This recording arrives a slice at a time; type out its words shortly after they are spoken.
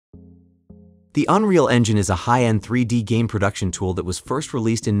The Unreal Engine is a high-end 3D game production tool that was first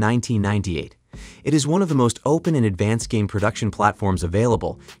released in 1998. It is one of the most open and advanced game production platforms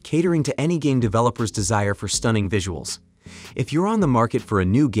available, catering to any game developer's desire for stunning visuals. If you're on the market for a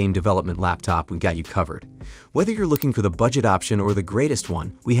new game development laptop, we got you covered. Whether you're looking for the budget option or the greatest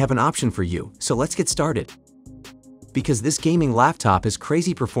one, we have an option for you, so let's get started. Because this gaming laptop has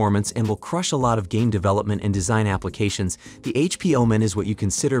crazy performance and will crush a lot of game development and design applications, the HP Omen is what you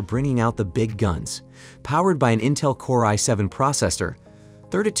consider bringing out the big guns. Powered by an Intel Core i7 processor,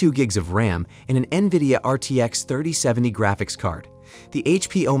 32 gigs of RAM, and an NVIDIA RTX 3070 graphics card, the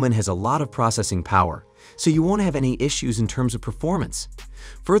HP Omen has a lot of processing power, so you won't have any issues in terms of performance.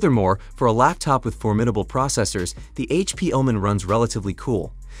 Furthermore, for a laptop with formidable processors, the HP Omen runs relatively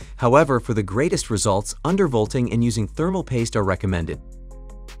cool. However, for the greatest results, undervolting and using thermal paste are recommended.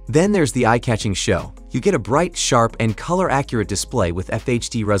 Then there's the eye-catching show. You get a bright, sharp, and color-accurate display with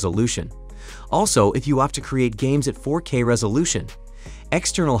FHD resolution. Also, if you opt to create games at 4K resolution,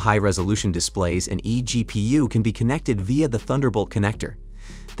 external high-resolution displays and eGPU can be connected via the Thunderbolt connector.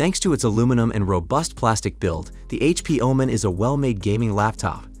 Thanks to its aluminum and robust plastic build, the HP Omen is a well-made gaming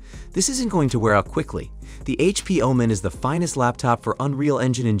laptop. This isn't going to wear out quickly. The HP Omen is the finest laptop for Unreal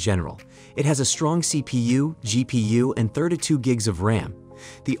Engine in general. It has a strong CPU, GPU, and 32 gigs of RAM.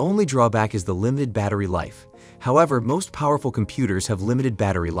 The only drawback is the limited battery life. However, most powerful computers have limited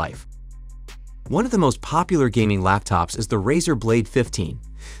battery life. One of the most popular gaming laptops is the Razer Blade 15.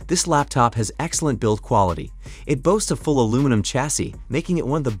 This laptop has excellent build quality. It boasts a full aluminum chassis, making it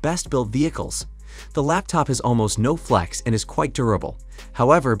one of the best-built vehicles. The laptop has almost no flex and is quite durable.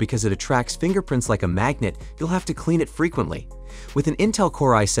 However, because it attracts fingerprints like a magnet, you'll have to clean it frequently. With an Intel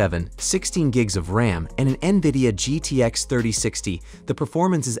Core i7, 16 gigs of RAM, and an NVIDIA GTX 3060, the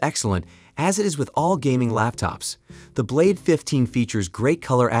performance is excellent, as it is with all gaming laptops. The Blade 15 features great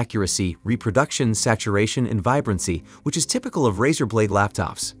color accuracy, reproduction, saturation, and vibrancy, which is typical of Razer Blade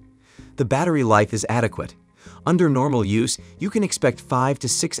laptops. The battery life is adequate. Under normal use, you can expect 5 to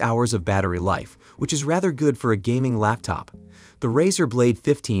 6 hours of battery life, which is rather good for a gaming laptop. The Razer Blade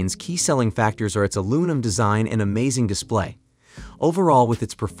 15's key selling factors are its aluminum design and amazing display. Overall, with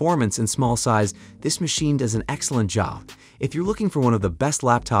its performance and small size, this machine does an excellent job. If you're looking for one of the best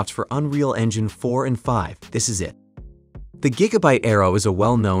laptops for Unreal Engine 4 and 5, this is it. The Gigabyte Aero is a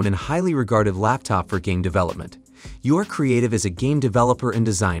well-known and highly regarded laptop for game development. You are creative as a game developer and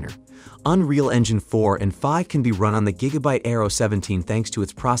designer. Unreal Engine 4 and 5 can be run on the Gigabyte Aero 17 thanks to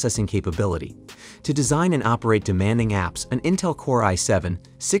its processing capability. To design and operate demanding apps, an Intel Core i7,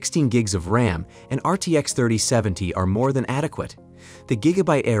 16 gigs of RAM, and RTX 3070 are more than adequate. The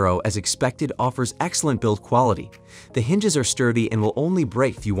Gigabyte Aero, as expected, offers excellent build quality. The hinges are sturdy and will only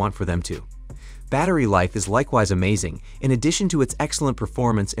break if you want for them to. Battery life is likewise amazing, in addition to its excellent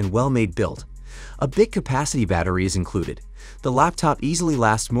performance and well-made build. A big capacity battery is included. The laptop easily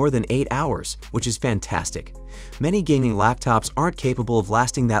lasts more than 8 hours, which is fantastic. Many gaming laptops aren't capable of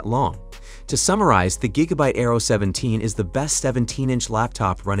lasting that long. To summarize, the Gigabyte Aero 17 is the best 17-inch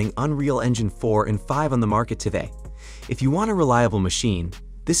laptop running Unreal Engine 4 and 5 on the market today. If you want a reliable machine,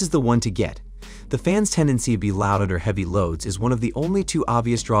 this is the one to get. The fan's tendency to be loud under heavy loads is one of the only two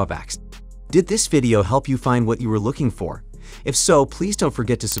obvious drawbacks. Did this video help you find what you were looking for? If so, please don't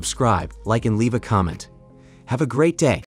forget to subscribe, like, and leave a comment. Have a great day.